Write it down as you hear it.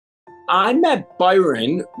I met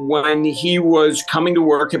Byron when he was coming to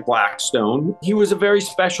work at Blackstone. He was a very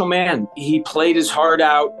special man. He played his heart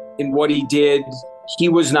out in what he did. He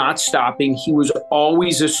was not stopping. He was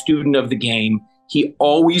always a student of the game. He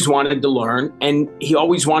always wanted to learn, and he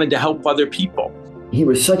always wanted to help other people. He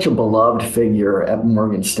was such a beloved figure at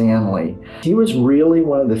Morgan Stanley. He was really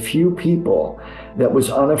one of the few people that was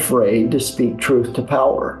unafraid to speak truth to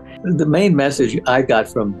power. The main message I got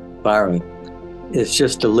from Byron is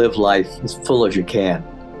just to live life as full as you can.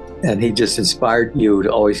 And he just inspired you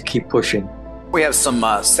to always keep pushing. We have some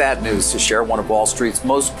sad news to share. One of Wall Street's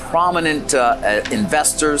most prominent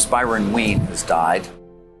investors, Byron Wien, has died.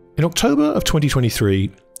 In October of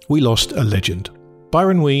 2023, we lost a legend.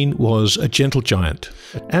 Byron Wien was a gentle giant,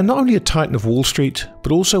 and not only a titan of Wall Street,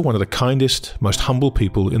 but also one of the kindest, most humble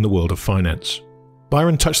people in the world of finance.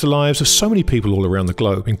 Byron touched the lives of so many people all around the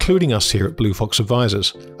globe, including us here at Blue Fox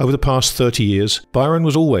Advisors. Over the past 30 years, Byron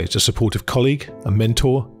was always a supportive colleague, a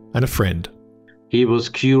mentor, and a friend. He was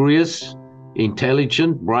curious,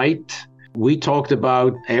 intelligent, bright. We talked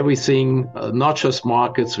about everything, not just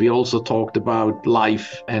markets. We also talked about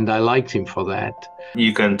life, and I liked him for that.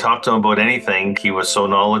 You can talk to him about anything. He was so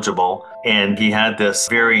knowledgeable, and he had this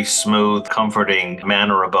very smooth, comforting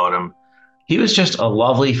manner about him. He was just a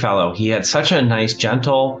lovely fellow. He had such a nice,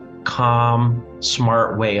 gentle, calm,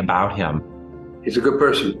 smart way about him. He's a good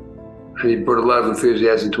person, and he brought a lot of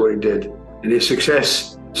enthusiasm to what he did. And his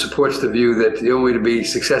success supports the view that the only way to be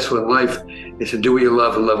successful in life is to do what you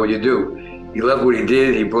love and love what you do. He loved what he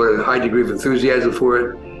did. He brought a high degree of enthusiasm for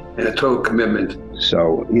it and a total commitment.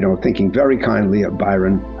 So, thinking very kindly of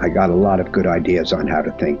Byron, I got a lot of good ideas on how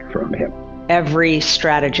to think from him. Every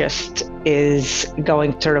strategist is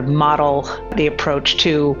going to sort of model the approach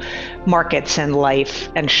to markets and life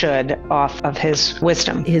and should off of his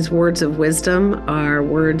wisdom. His words of wisdom are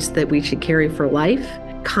words that we should carry for life,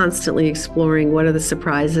 constantly exploring what are the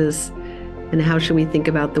surprises and how should we think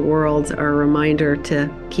about the world are a reminder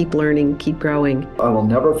to keep learning, keep growing. I will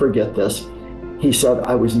never forget this. He said,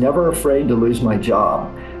 I was never afraid to lose my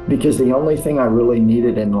job because the only thing I really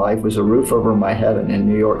needed in life was a roof over my head and a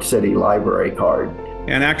New York City library card.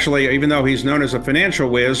 And actually, even though he's known as a financial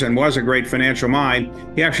whiz and was a great financial mind,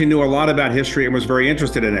 he actually knew a lot about history and was very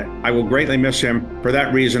interested in it. I will greatly miss him for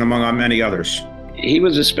that reason, among many others. He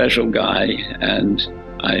was a special guy, and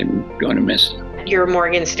I'm going to miss him. Your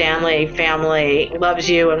Morgan Stanley family loves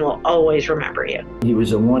you and will always remember you. He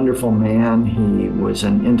was a wonderful man. He was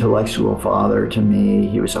an intellectual father to me.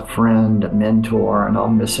 He was a friend, a mentor, and I'll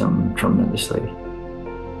miss him tremendously.